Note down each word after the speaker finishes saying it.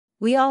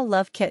We all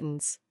love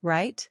kittens,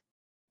 right?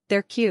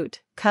 They're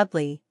cute,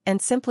 cuddly,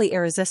 and simply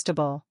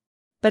irresistible.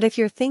 But if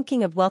you're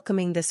thinking of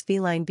welcoming this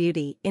feline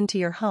beauty into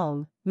your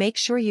home, make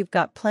sure you've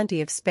got plenty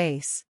of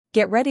space.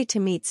 Get ready to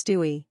meet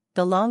Stewie,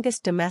 the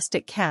longest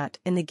domestic cat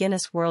in the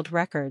Guinness World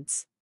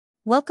Records.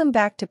 Welcome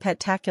back to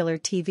Pet-tacular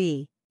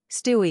TV.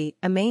 Stewie,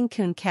 a Maine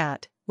Coon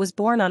cat, was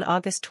born on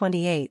August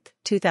 28,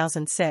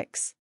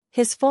 2006.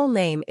 His full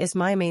name is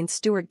Maine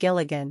Stuart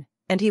Gilligan,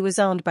 and he was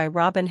owned by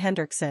Robin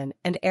Hendrickson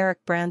and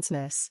Eric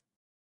Bransness.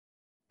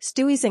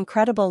 Stewie's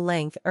incredible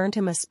length earned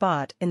him a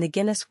spot in the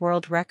Guinness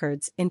World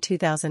Records in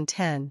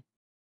 2010.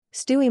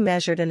 Stewie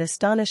measured an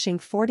astonishing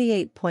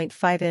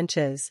 48.5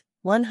 inches,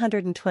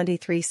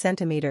 123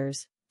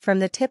 centimeters, from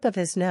the tip of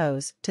his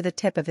nose to the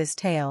tip of his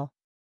tail.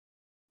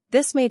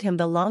 This made him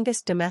the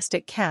longest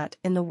domestic cat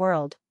in the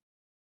world.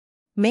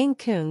 Maine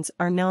Coons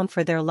are known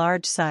for their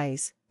large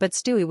size, but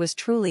Stewie was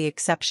truly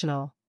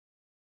exceptional.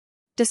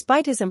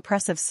 Despite his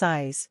impressive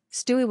size,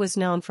 Stewie was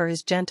known for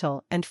his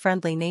gentle and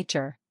friendly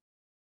nature.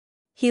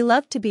 He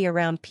loved to be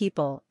around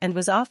people and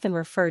was often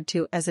referred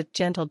to as a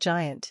gentle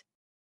giant.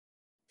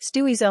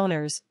 Stewie's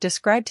owners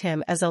described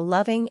him as a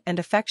loving and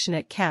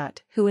affectionate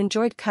cat who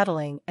enjoyed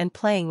cuddling and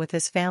playing with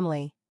his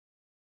family.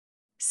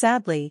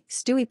 Sadly,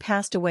 Stewie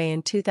passed away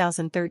in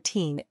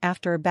 2013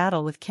 after a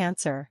battle with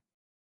cancer.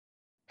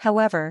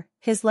 However,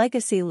 his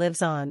legacy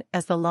lives on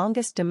as the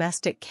longest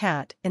domestic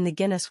cat in the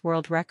Guinness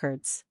World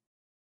Records.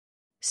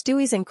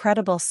 Stewie's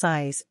incredible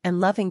size and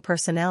loving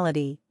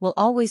personality will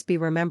always be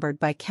remembered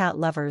by cat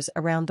lovers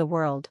around the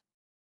world.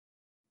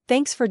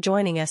 Thanks for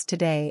joining us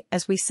today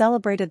as we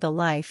celebrated the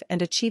life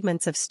and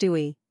achievements of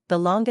Stewie, the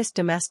longest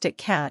domestic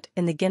cat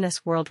in the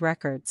Guinness World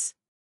Records.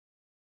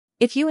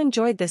 If you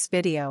enjoyed this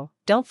video,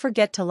 don't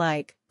forget to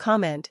like,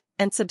 comment,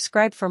 and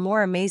subscribe for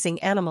more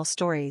amazing animal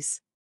stories.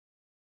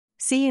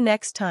 See you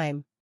next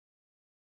time.